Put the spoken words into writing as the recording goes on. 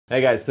Hey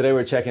guys, today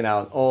we're checking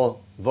out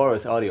all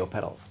Walrus audio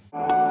pedals.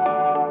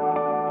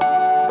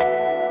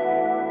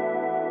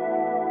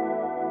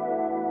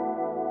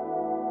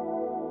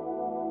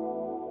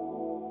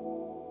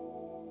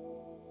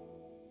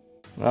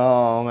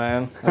 Oh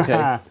man,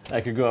 okay,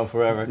 I could go on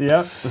forever.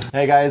 Yep.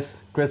 Hey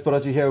guys, Kris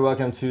here,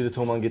 welcome to the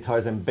Thomann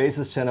Guitars and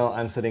Basses channel.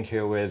 I'm sitting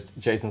here with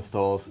Jason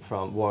Stulce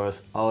from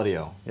Walrus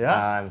Audio. Yeah.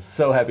 I'm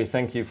so happy,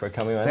 thank you for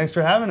coming in. Thanks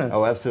for having us.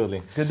 Oh,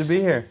 absolutely. Good to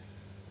be here.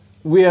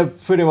 We have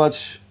pretty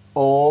much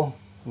all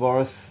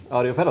Walrus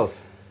audio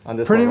pedals on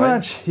this Pretty one, right?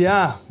 much,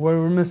 yeah.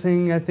 We're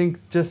missing, I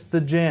think, just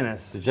the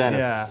Janus. The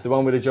Janus, yeah. the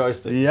one with the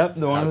joystick. Yep,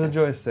 the one with the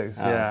joysticks,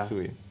 yeah.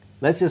 Sweet.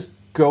 Let's just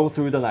go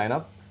through the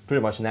lineup,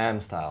 pretty much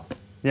NAMM style.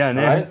 Yeah,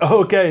 NAMM, right?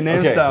 okay,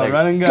 NAMM style, like,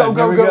 run and gun,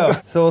 go.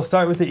 So we'll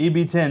start with the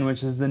EB10,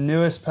 which is the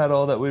newest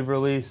pedal that we've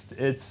released.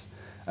 It's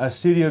a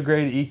studio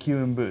grade EQ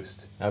and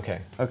boost.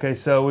 Okay. Okay,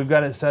 so we've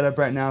got it set up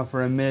right now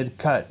for a mid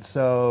cut.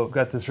 So we've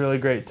got this really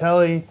great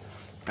telly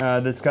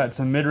that's got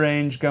some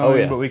mid-range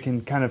going, but we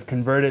can kind of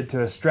convert it to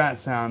a strat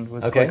sound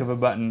with a click of a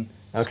button,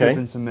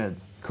 scooping some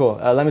mids. Cool,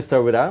 let me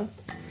start with that.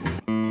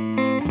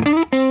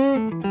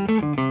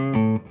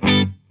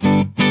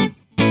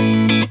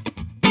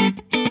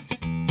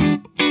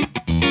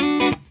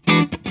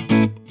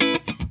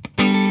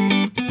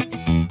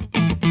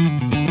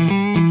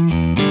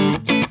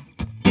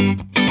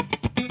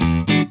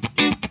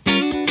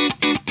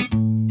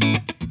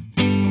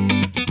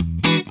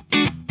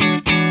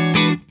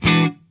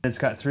 It's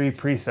got 3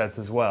 presets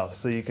as well,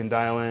 so you can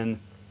dial in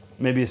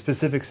maybe a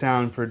specific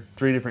sound for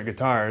 3 different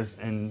guitars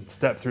and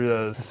step through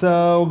those.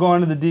 So we'll go on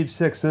to the Deep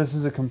 6. So this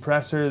is a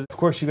compressor. Of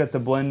course, you've got the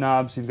blend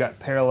knobs, you've got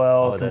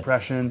parallel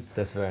compression.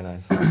 That's very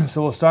nice.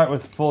 So we'll start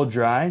with full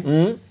dry.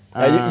 You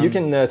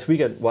can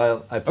tweak it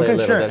while I play a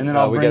little bit. And then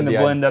I'll bring the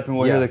blend up and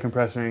we'll hear the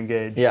compressor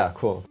engage. Yeah,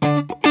 cool.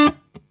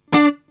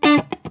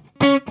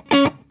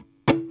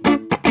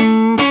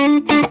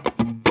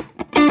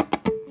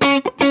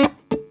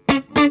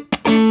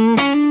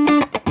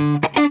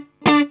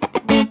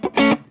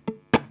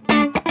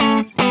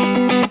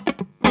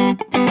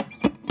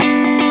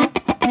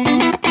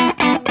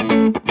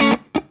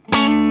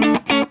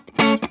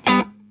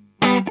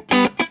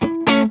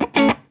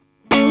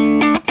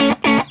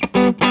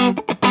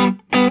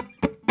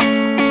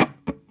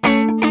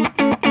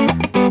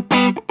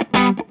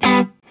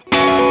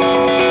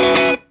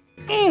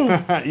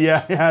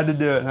 Yeah, you had to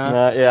do it,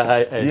 huh?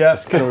 Yeah, I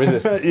just couldn't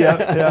resist.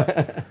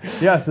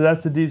 Yeah, so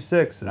that's the Deep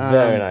 6.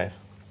 Very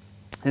nice.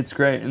 It's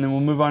great. And then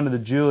we'll move on to the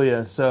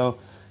Julia. So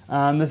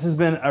this has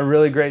been a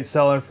really great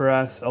seller for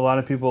us. A lot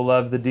of people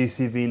love the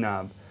DCV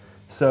knob.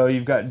 So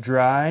you've got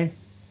dry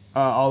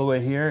all the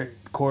way here,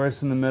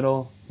 chorus in the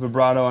middle,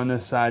 vibrato on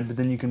this side, but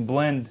then you can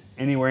blend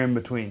anywhere in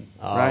between,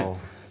 right?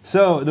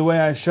 So the way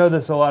I show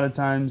this a lot of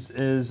times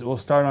is we'll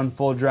start on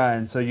full dry,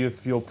 and so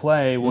if you'll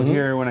play, we'll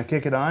hear when I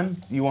kick it on,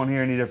 you won't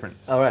hear any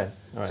difference. All right.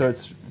 So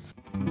it's...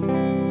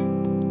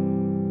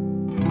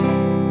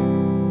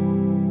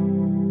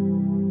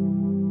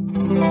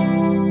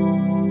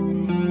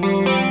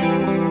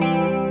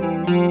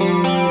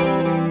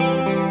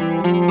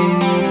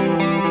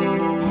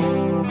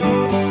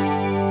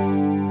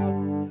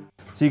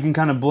 So you can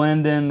kind of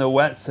blend in the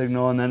wet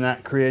signal, and then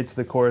that creates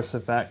the chorus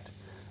effect.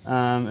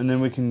 And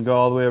then we can go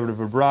all the way over to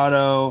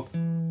vibrato.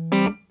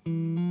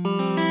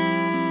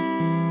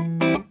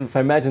 If I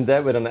imagine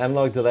that with an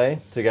analog delay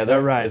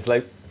together, it's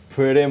like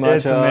pretty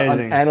much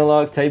an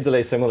analog tape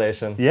delay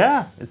simulation.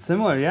 Yeah, it's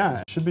similar,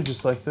 yeah. It should be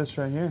just like this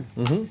right here.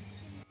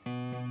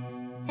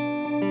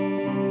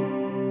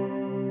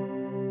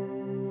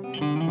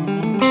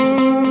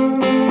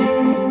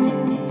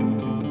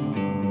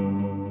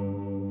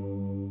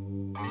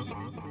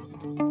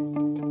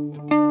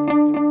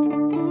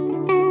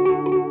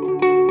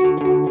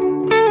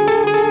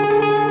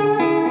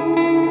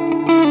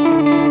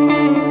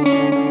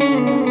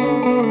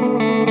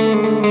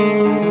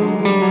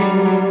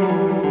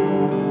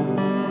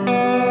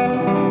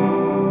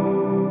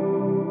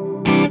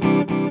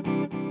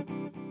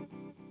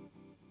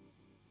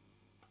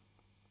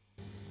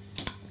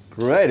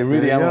 Great, it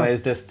really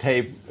analyzes this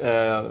tape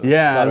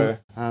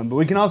but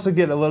we can also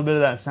get a little bit of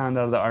that sound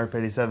out of the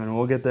ARP87.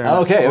 We'll get there.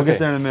 We'll get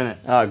there in a minute.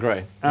 Oh,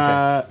 great.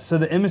 So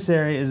the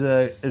Emissary is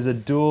a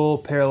dual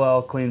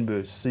parallel clean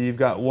boost. So you've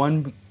got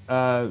one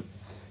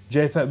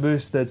JFET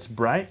boost that's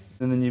bright,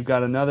 and then you've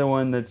got another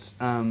one that's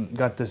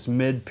got this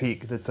mid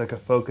peak that's like a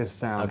focus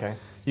sound.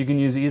 You can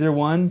use either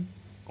one,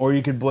 or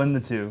you could blend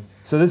the two.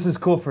 So this is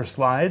cool for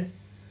slide.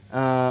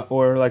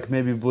 Or like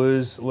maybe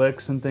blues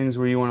licks and things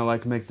where you want to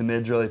like make the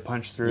mids really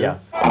punch through. Yeah.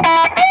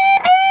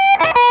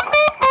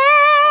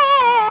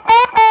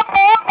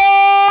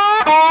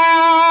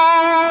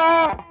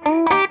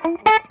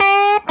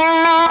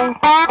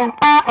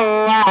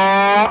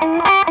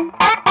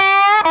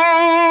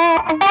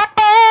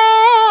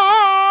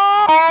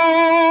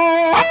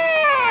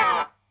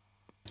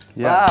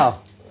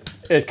 Wow,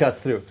 it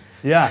cuts through.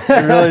 Yeah,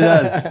 it really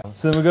does.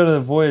 So then we go to the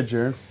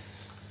Voyager,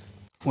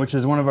 which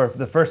is one of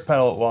the first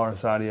pedal at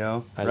Walrus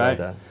Audio. I love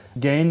that.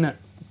 Gain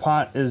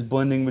pot is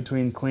blending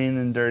between clean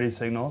and dirty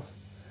signals.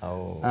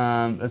 Oh.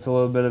 That's a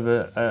little bit of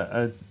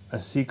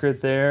a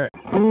secret there.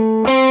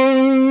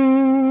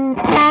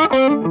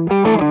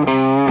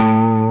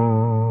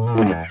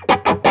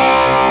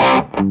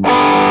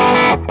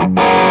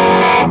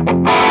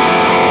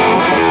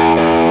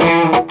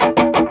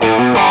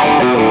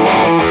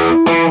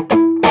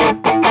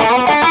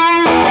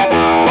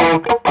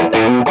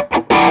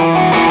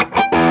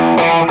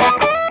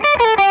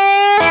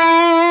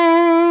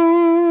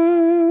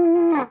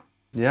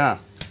 Yeah.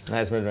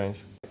 Nice mid-range.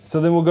 So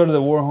then we'll go to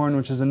the Warhorn,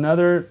 which is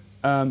another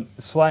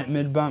slight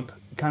mid-bump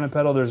kind of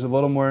pedal. There's a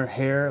little more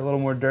hair, a little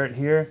more dirt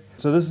here.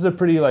 So this is a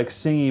pretty like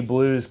singy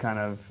blues kind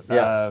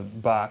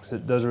of box.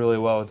 It does really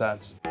well with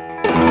that.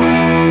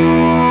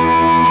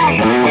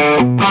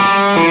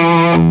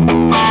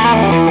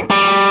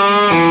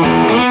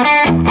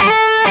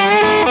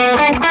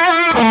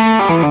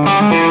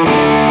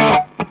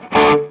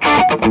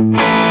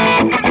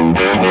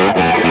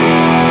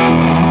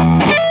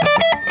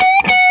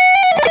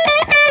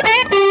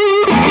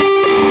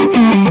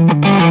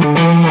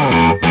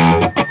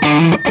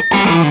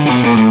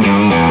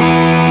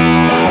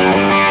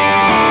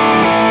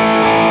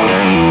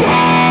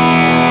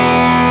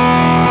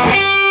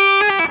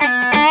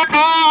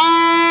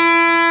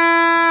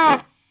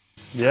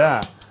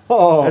 Yeah,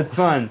 it's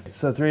fun.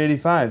 So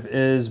 385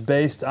 is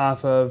based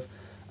off of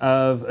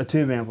a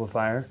tube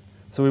amplifier.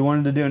 So we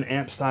wanted to do an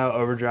amp style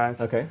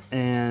overdrive. Okay.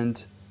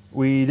 And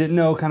we didn't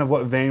know kind of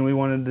what vein we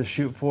wanted to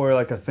shoot for,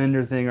 like a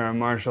Fender thing or a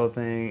Marshall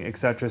thing,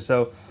 etc.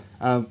 So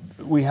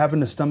we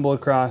happened to stumble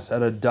across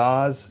at a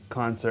Dawes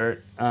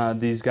concert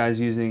these guys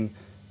using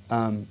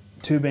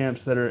tube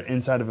amps that are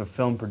inside of a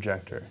film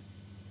projector.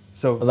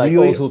 So like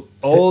really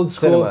old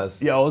school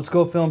yeah, old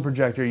school film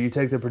projector. You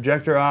take the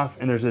projector off,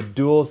 and there's a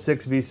dual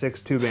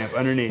 6V6 tube amp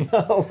underneath,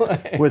 No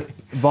way. with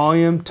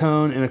volume,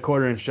 tone, and a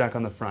 1/4-inch jack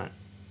on the front.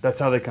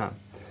 That's how they come.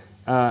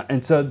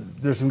 And so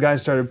there's some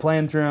guys started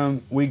playing through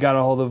them. We got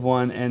a hold of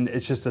one, and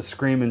it's just a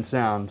screaming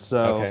sound.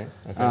 So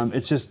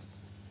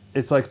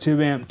it's like tube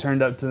amp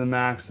turned up to the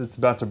max. It's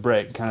about to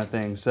break, kind of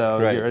thing. So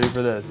get ready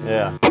for this.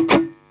 Yeah.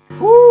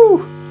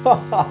 Woo!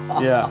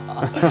 Yeah.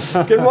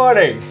 Good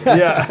morning.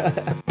 Yeah.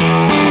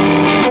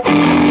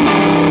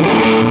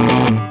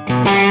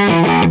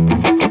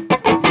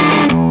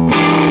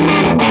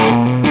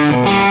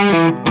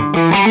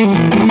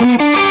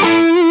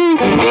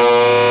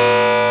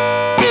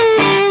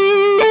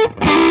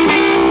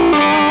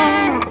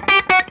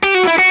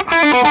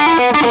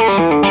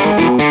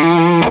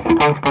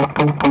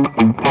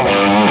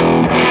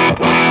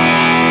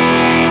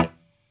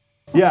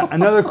 Yeah,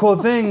 another cool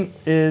thing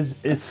is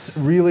it's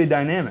really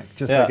dynamic,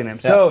 just like an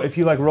amp. So if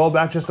you like roll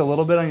back just a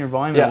little bit on your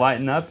volume and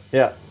lighten up.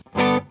 Yeah.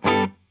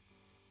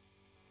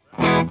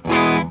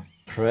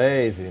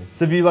 Crazy.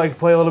 So if you like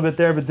play a little bit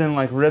there, but then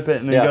like rip it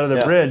and then go to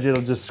the bridge,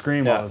 it'll just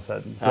scream all of a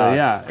sudden. So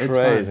yeah, it's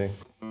crazy. Fun.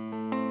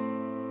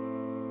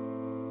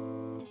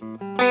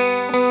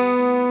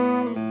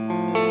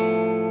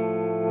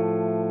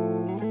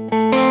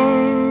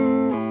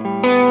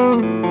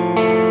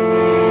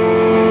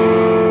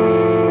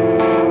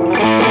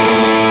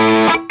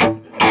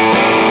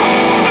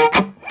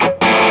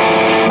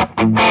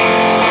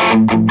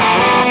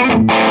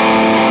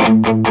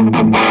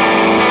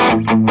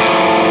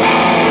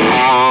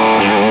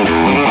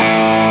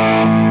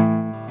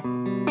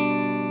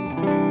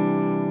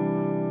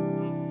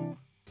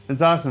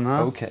 It's awesome,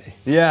 huh? Okay.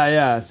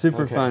 Yeah, it's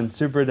super fun,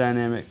 super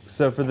dynamic.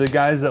 So for the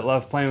guys that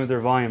love playing with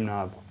their volume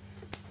knob,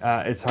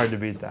 it's hard to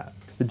beat that.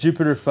 The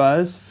Jupiter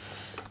Fuzz,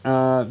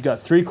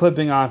 got 3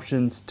 clipping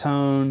options: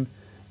 tone,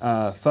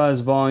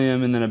 fuzz,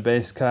 volume, and then a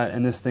bass cut,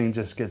 and this thing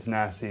just gets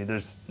nasty.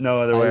 There's no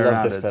other way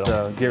around it,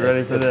 so get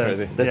ready for this.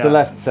 Crazy. That's the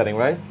left setting,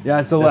 right? Yeah,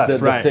 it's the left,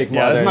 right. The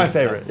Yeah, that's my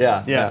favorite.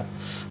 Yeah.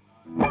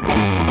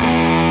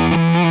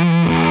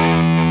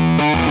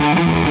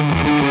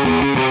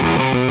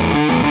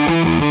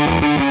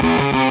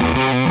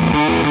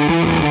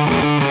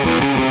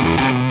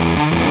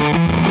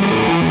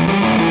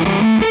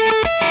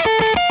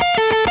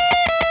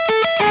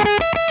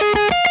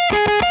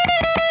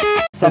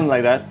 Something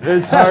like that.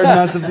 It's hard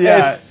not to be.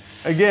 Yeah.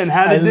 Again,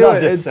 how to do it.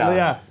 This sound.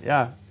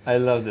 Yeah. I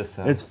love this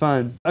sound. It's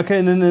fun. Okay,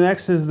 and then the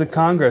next is the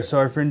Kangra. So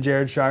our friend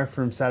Jared Scharf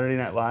from Saturday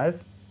Night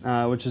Live,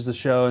 which is a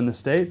show in the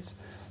States.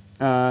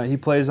 He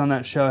plays on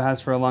that show, has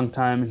for a long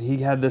time, and he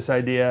had this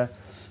idea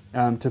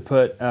to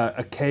put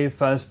a K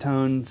fuzz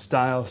tone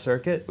style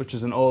circuit, which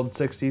is an old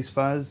 60s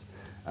fuzz,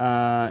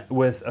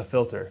 with a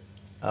filter.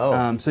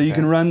 Oh. So you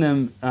can run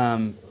them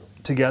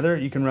together.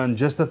 You can run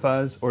just the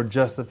fuzz or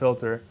just the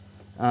filter.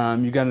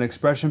 You've got an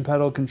expression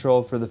pedal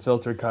control for the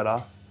filter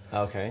cutoff.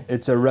 Okay.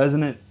 It's a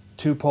resonant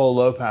 2-pole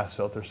low-pass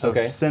filter, so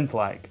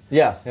synth-like.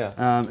 Yeah.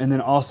 And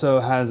then also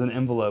has an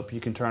envelope you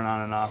can turn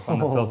on and off on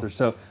the filter.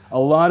 So a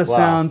lot of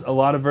sounds, a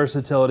lot of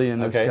versatility in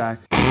this guy.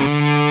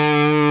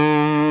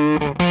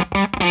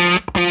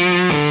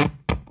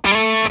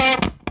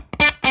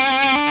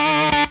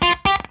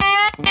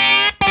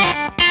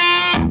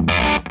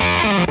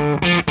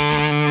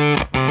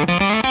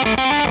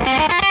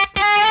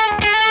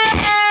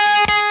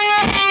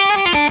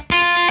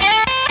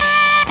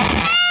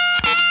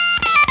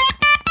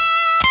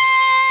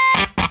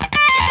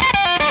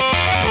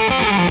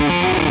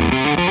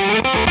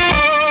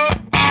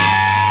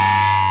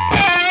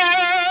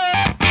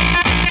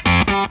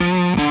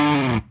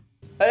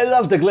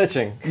 the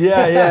glitching.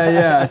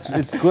 Yeah.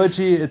 It's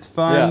glitchy. It's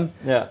fun.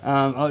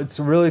 Yeah. It's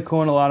really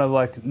cool, and a lot of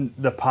like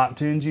the pop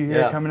tunes you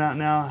hear coming out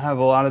now have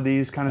a lot of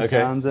these kind of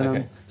sounds in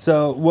them.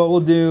 So what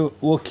we'll do,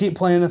 we'll keep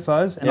playing the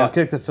fuzz, and I'll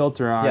kick the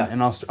filter on,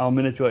 and I'll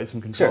manipulate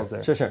some controls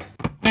there. Sure.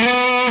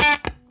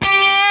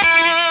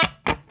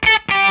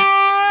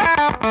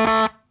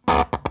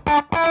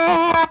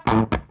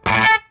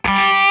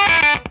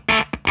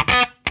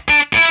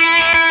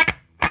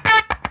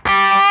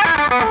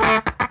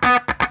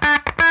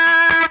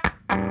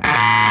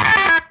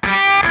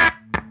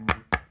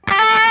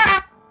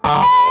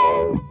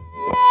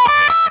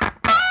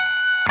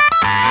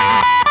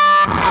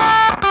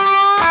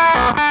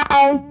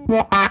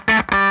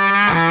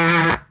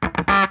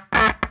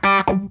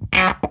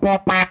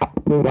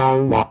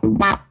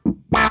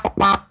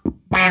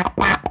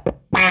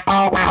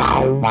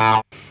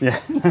 Yeah,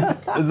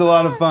 it's a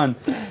lot of fun.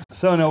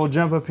 So now we'll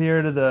jump up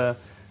here to the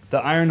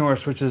Iron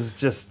Horse, which is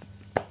just,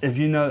 if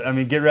you know, I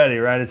mean, get ready,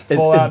 right? It's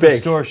full out big.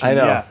 distortion. I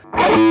know. Yeah.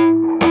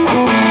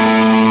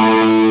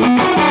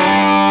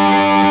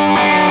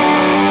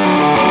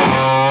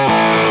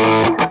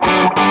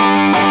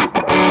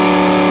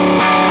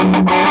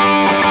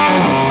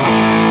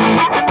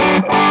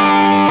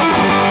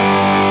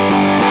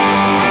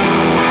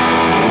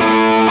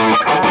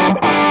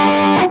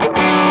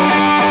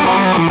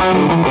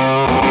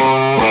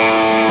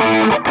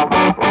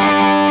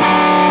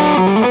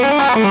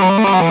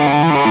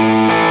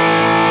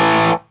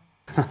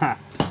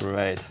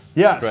 Right.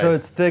 Yeah, so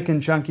it's thick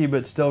and chunky,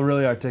 but still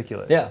really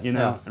articulate. Yeah. You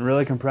know, and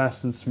really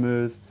compressed and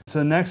smooth.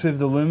 So next we have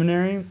the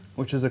Luminary,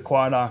 which is a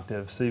quad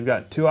octave. So you've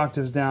got 2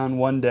 octaves down,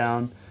 1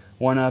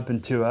 up,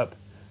 and 2 up.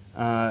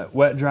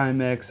 Wet dry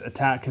mix,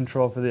 attack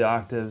control for the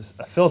octaves,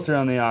 a filter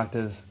on the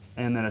octaves,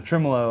 and then a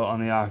tremolo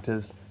on the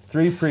octaves.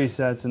 3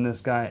 presets in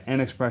this guy,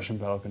 and expression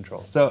pedal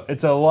control. So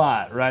it's a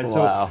lot, right?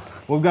 Wow.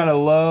 So we've got a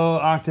low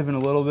octave and a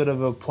little bit of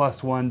a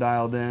 +1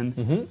 dialed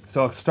in.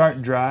 So I'll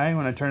start dry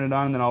when I turn it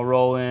on, and then I'll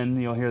roll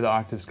in. You'll hear the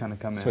octaves kind of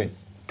come in. Sweet.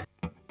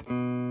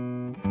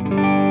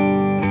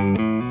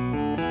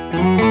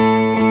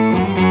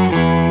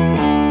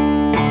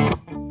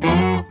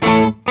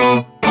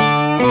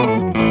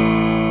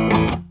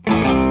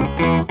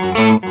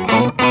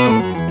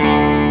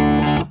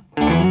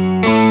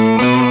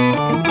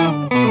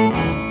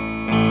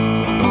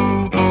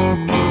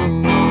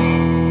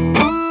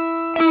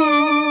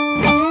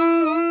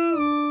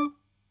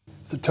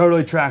 So it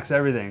totally tracks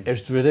everything.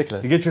 It's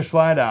ridiculous. You get your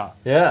slide out.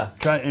 Yeah.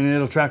 And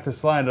it'll track the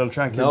slide. It'll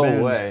track your No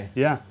bends. way.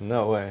 Yeah.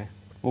 No way.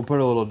 We'll put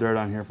a little dirt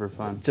on here for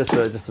fun. Just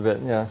a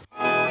bit, yeah.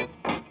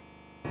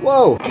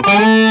 Whoa!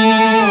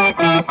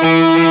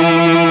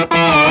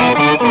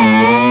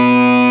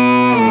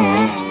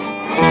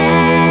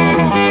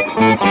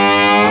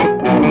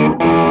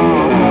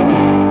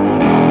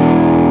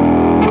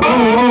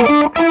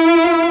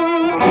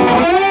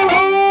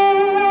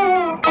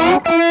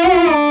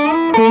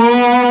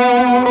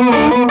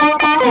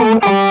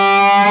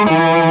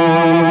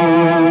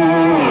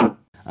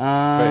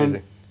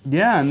 Crazy.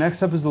 Yeah,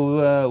 next up is the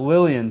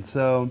Lillian.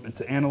 So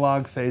it's an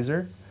analog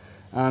phaser.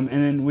 And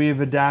then we've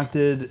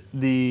adapted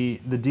the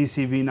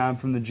DCV knob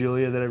from the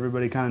Julia that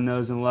everybody kind of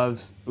knows and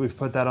loves. We've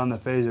put that on the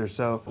phaser.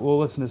 So we'll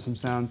listen to some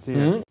sounds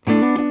here.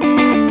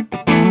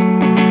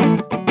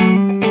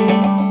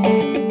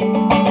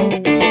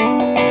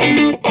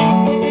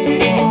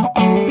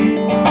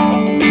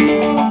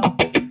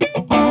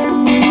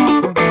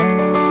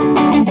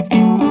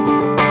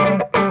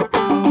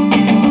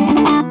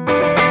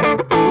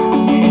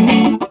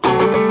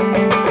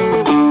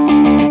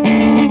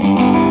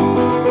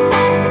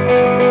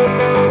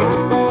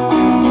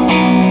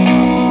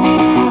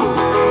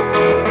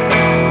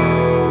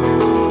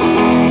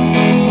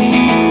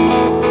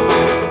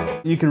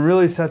 You can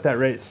really set that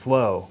rate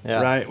slow,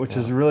 right? Which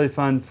is really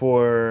fun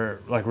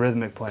for like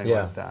rhythmic playing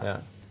like that. Yeah.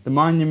 The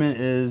Monument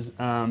is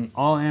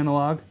all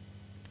analog,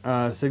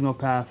 signal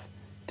path,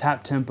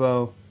 tap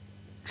tempo,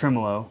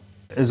 tremolo,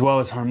 as well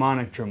as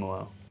harmonic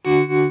tremolo.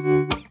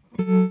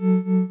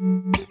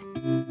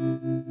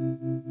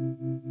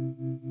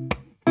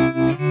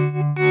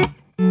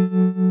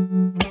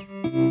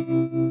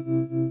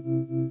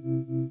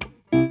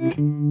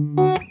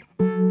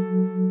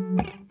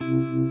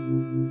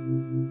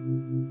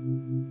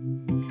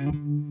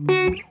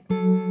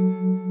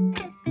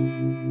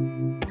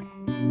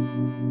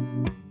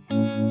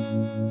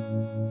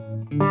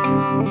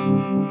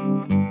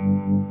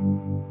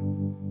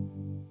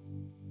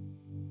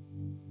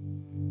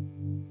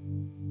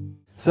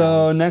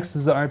 So next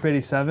is the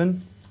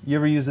ARP87. You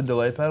ever use a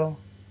delay pedal?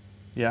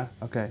 Yeah?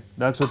 Okay.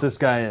 That's what this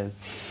guy is.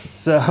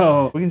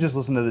 So we can just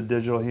listen to the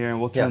digital here, and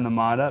we'll turn the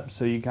mod up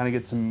so you kind of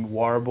get some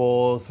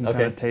warble, some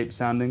kind of tape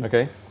sounding.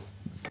 Okay.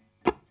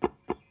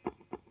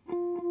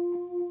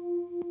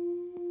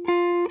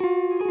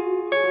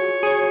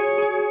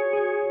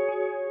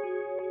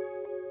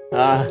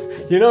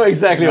 You know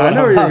exactly what I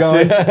know where you're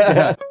going.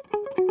 Yeah.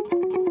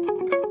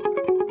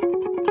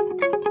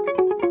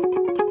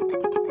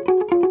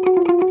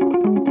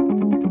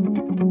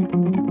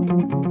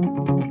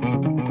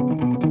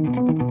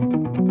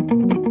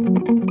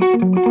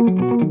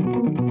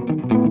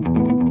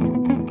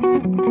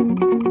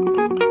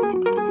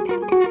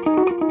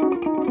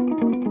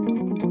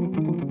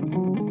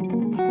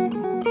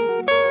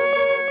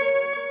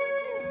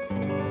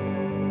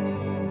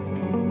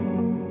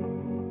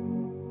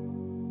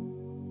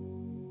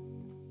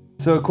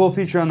 So a cool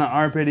feature on the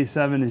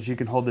ARP87 is you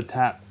can hold the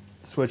tap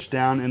switch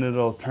down and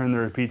it'll turn the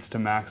repeats to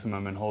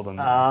maximum and hold them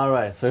there. All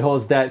right, so it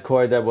holds that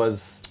chord that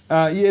was...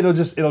 yeah,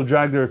 it'll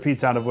drag the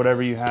repeats out of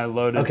whatever you had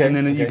loaded, okay, and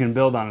then you can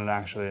build on it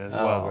actually as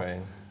well.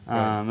 Right.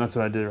 That's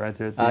what I did right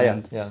there at the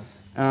end. Yeah.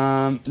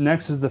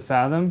 Next is the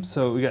Fathom.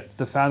 So we got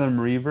the Fathom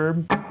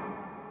reverb.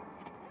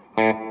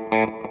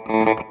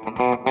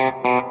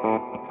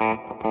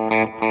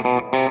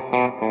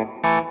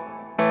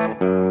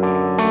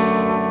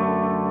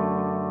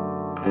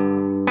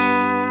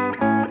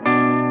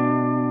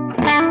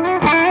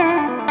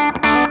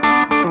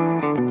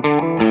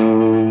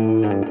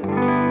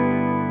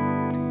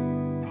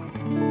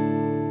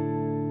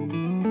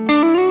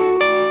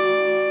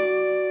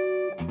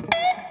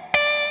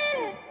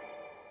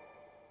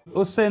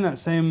 Let's stay in that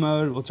same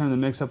mode. We'll turn the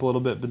mix up a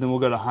little bit, but then we'll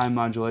go to high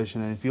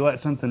modulation. And if you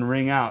let something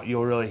ring out,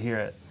 you'll really hear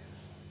it.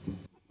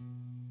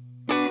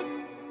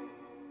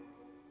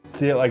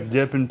 See it like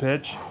dip in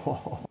pitch?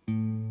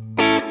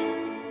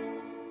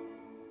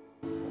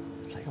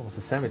 It's like almost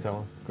a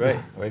semitone. Great.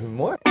 Or even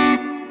more.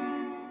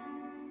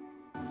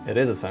 It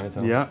is a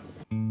semitone. Yeah.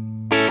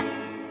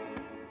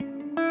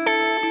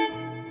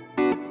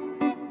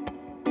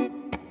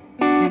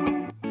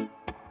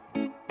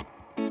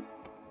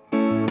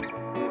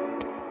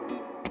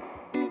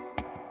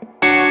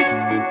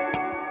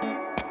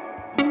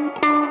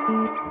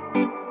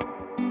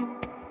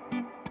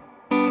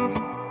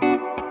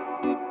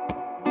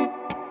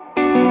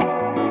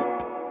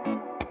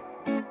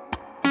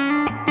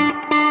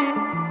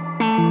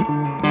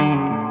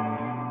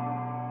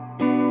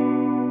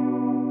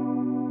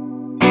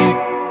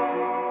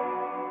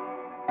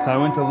 So I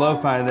went to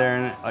lo-fi there,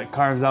 and it like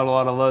carves out a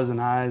lot of lows and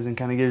highs and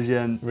kind of gives you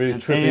an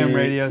AM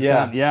radio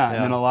sound. Yeah,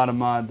 and then a lot of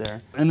mod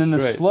there. And then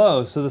the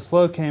slow. So the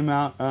slow came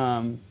out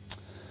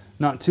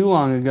not too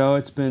long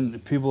ago.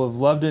 People have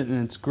loved it,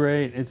 and it's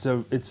great.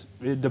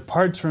 It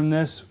departs from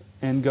this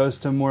and goes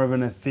to more of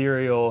an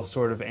ethereal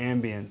sort of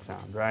ambient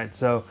sound, right?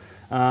 So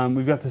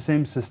we've got the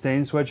same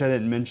sustain switch. I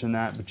didn't mention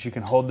that, but you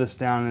can hold this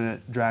down and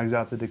it drags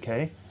out the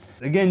decay.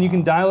 Again, you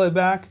can dial it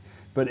back,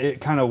 but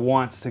it kind of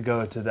wants to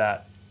go to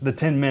that. The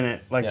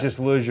 10-minute, like just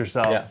lose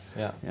yourself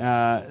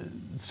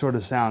sort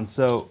of sound.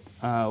 So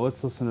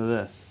let's listen to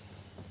this.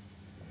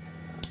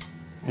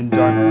 In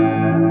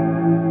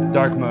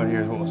dark mode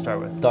here is what we'll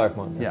start with. Dark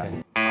mode, yeah.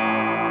 Okay.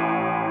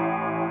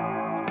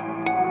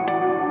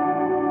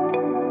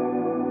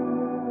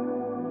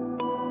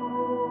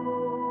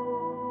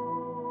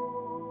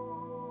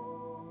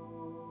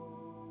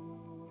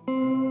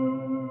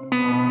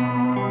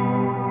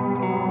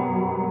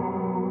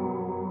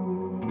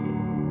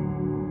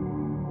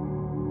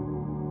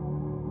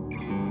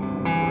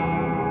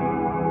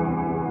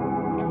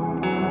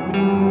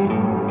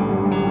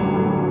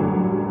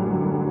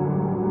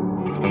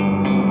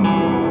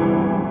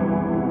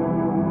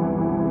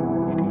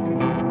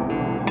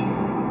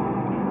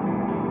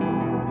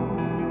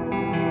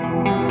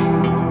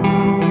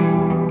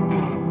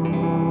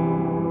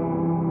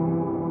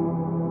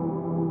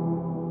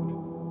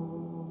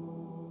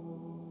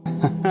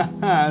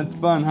 It's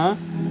fun, huh?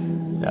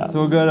 Yeah. So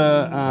we'll go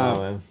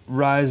to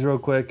Rise real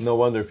quick. No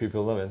wonder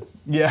people love it.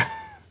 Yeah.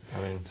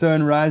 I mean, so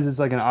in Rise, it's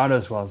like an auto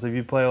swell. So if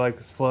you play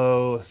like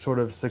slow, sort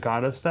of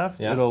staccato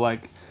stuff, it'll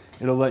let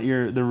the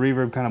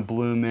reverb kind of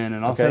bloom in,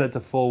 and I'll set it to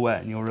full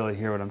wet, and you'll really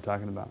hear what I'm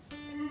talking about.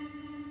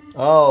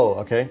 Oh,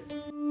 okay.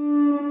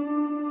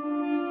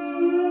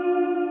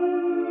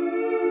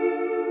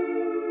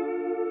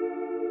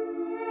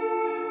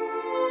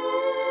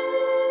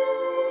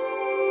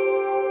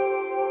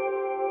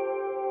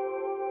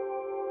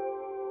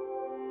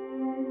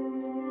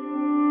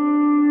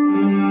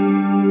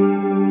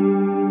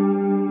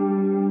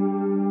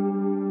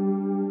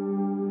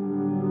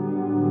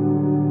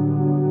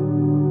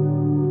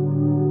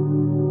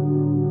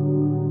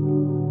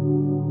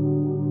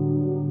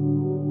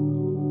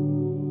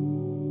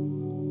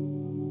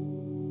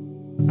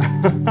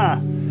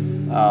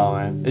 Oh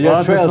man,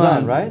 it trails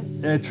on, right?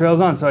 It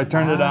trails on, so I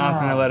turned it off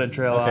and I let it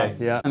trail off.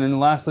 Yeah. And then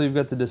lastly, you've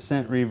got the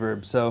descent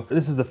reverb. So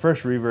this is the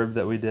first reverb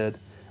that we did.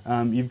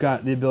 You've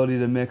got the ability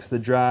to mix the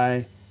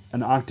dry,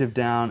 an octave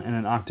down, and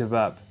an octave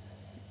up,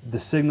 the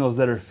signals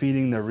that are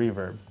feeding the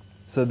reverb.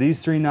 So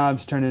these three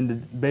knobs turn into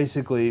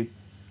basically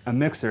a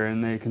mixer,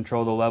 and they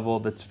control the level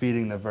that's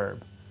feeding the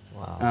verb.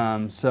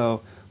 Wow.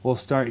 So we'll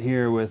start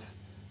here with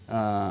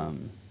a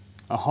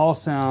hall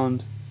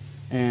sound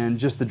and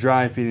just the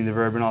dry feeding the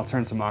verb, and I'll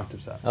turn some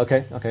octaves up.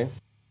 Okay, okay.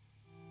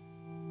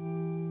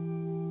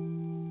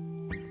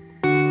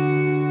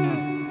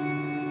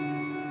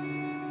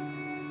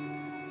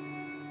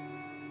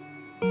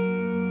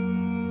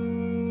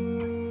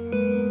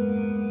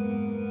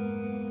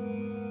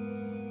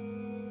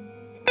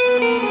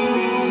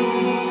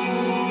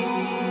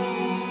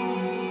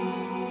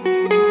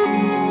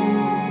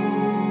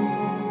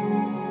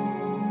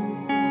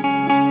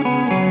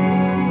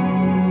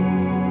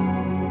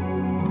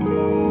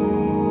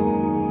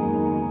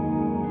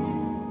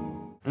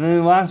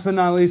 last but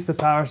not least, the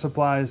power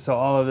supplies. So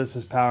all of this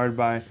is powered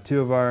by two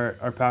of our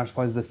power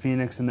supplies, the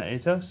Phoenix and the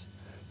Atos.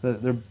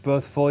 They're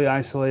both fully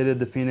isolated.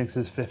 The Phoenix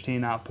is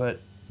 15 output,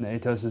 and the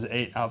Atos is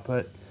 8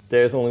 output.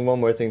 There's only one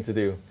more thing to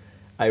do.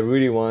 I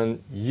really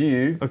want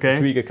you to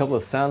tweak a couple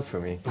of sounds for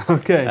me.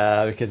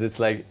 Okay. Because it's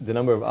like the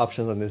number of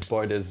options on this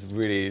board is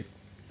really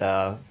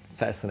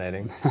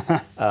fascinating.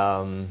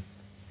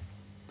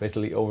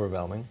 Basically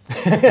overwhelming,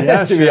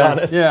 yeah, to be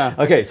honest. Yeah.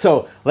 Okay,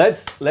 so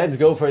let's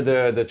go for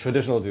the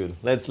traditional dude.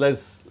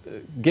 Let's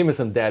give me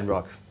some dad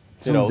rock.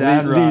 Some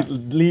dad rock.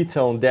 Lead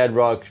tone, dad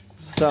rock,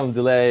 some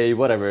delay,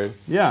 whatever.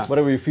 Yeah.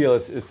 Whatever you feel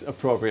it's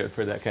appropriate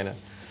for that kind of,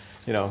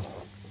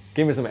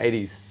 give me some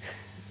 80s.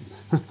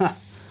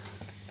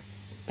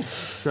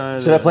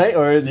 Should I play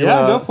or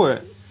yeah, go for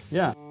it.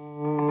 Yeah.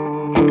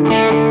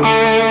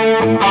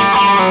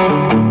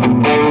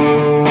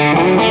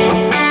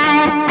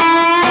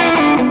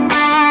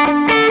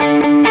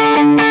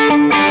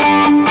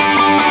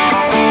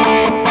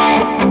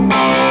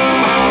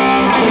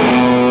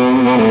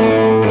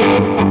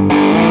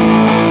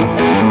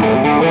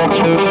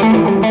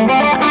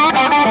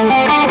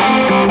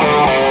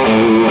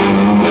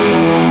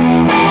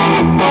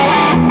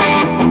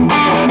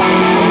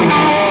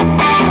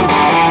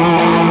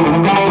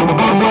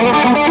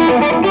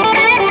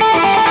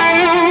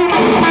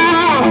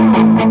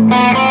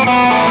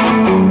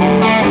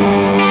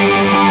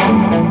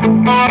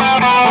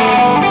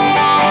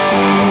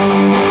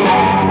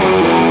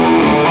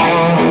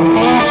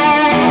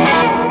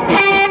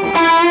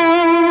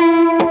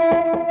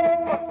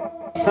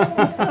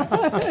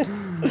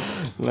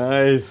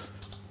 Nice.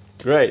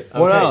 Great. Okay.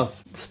 What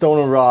else?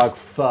 Stoner rock,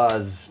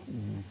 fuzz,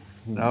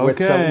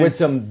 with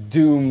some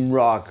doom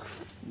rock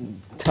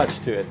touch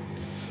to it.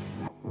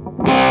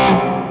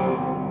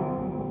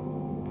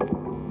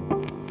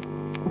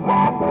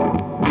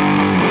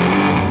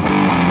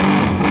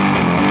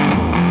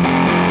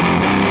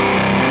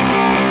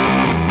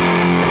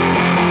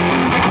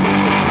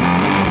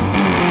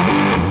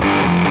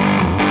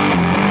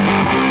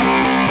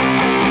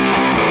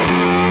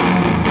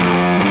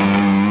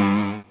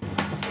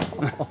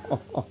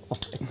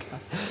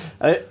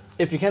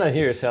 If you cannot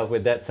hear yourself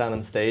with that sound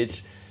on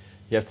stage,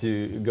 you have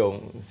to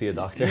go see a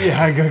doctor.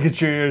 Yeah, go get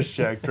your ears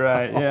checked,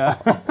 right, yeah.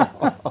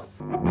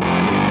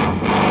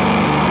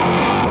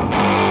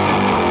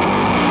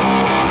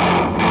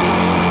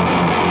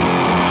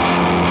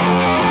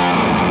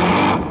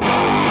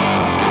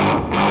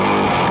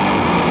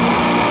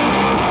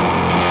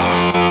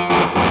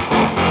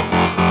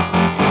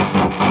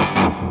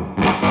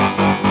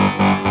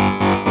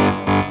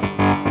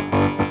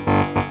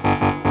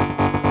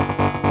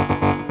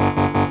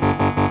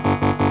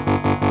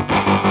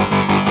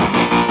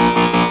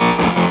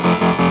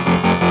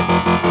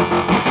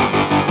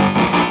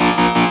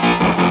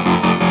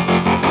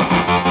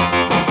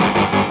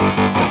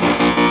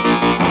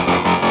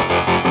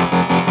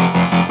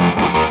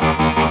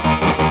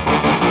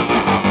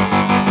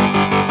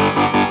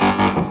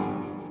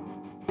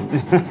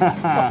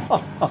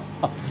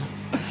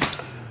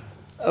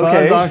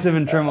 Fuzz, octave,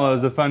 and tremolo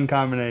is a fun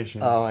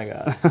combination. Oh my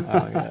god! Oh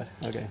my god!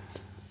 Okay.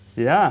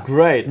 Yeah.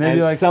 Great. Maybe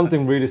and like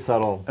something really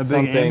subtle. A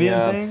big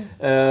ambient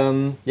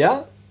thing.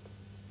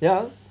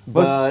 Yeah.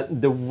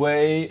 But the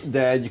way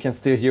that you can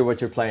still hear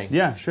what you're playing.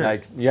 Yeah, sure.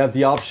 Like you have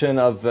the option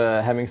of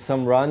having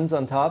some runs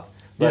on top,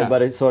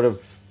 but it sort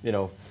of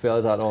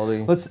fills out all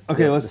the. Let's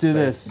do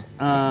this.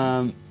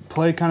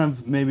 Play kind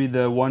of maybe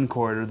the one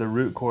chord or the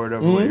root chord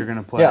over what you're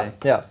gonna play. Yeah,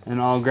 yeah.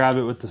 And I'll grab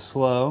it with the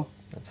slow.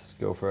 Let's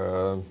go for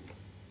a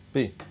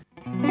B.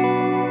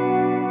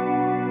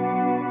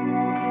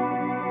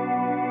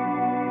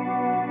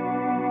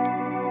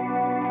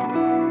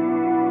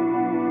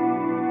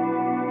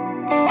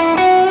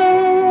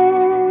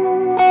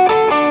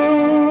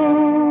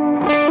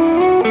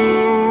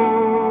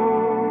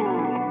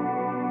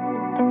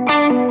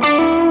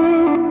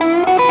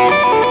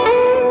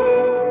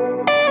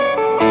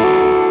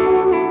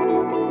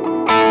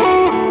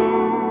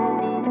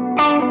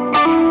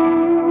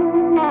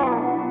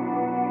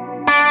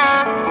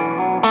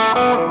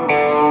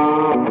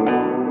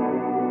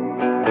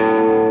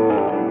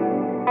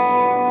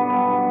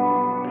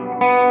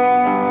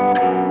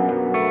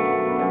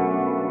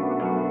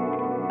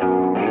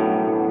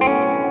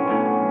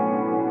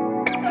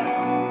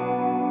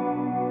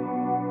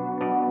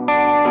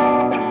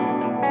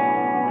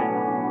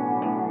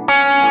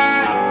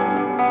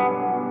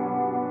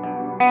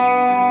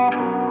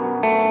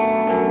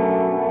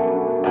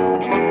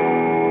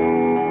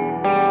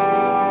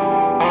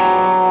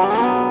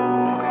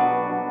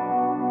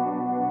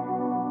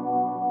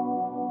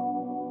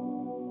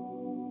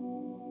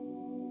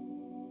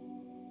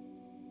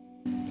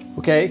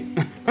 Okay.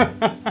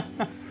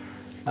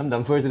 I'm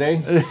done for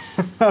today.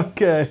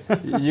 Okay.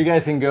 You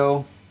guys can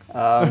go.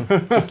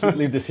 Just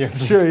leave this here,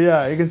 please. Sure,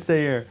 yeah, you can stay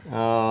here.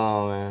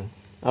 Oh, man.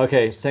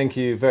 Okay, thank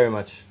you very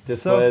much.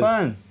 This was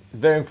fun.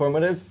 Very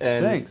informative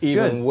and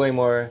even way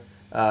more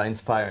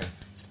inspiring.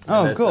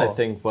 Oh, that's, cool. I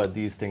think what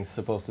these things are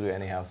supposed to do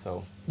anyhow,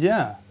 so.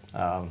 Yeah.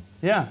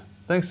 Yeah.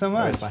 Thanks so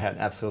much. Raise my hat,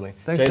 absolutely.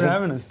 Thanks Jason, for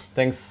having us.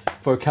 Thanks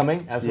for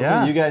coming, absolutely.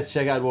 Yeah. You guys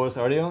check out Walrus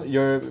Audio.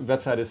 Your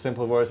website is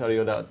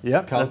simplewarrusaudio.com.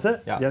 Yep, that's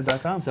it. Yeah,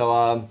 .com.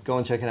 So go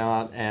and check it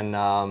out,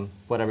 and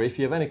whatever. If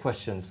you have any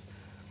questions,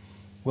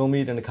 we'll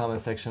meet in the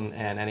comment section.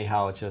 And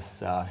anyhow,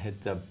 just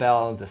hit the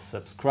bell, the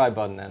subscribe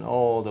button, and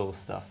all those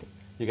stuff.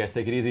 You guys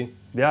take it easy.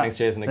 Yeah. Thanks,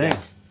 Jason. Again.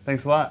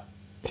 Thanks a lot.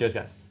 Cheers,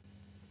 guys.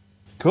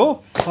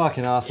 Cool.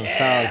 Fucking awesome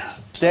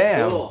sounds.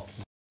 Damn. Cool.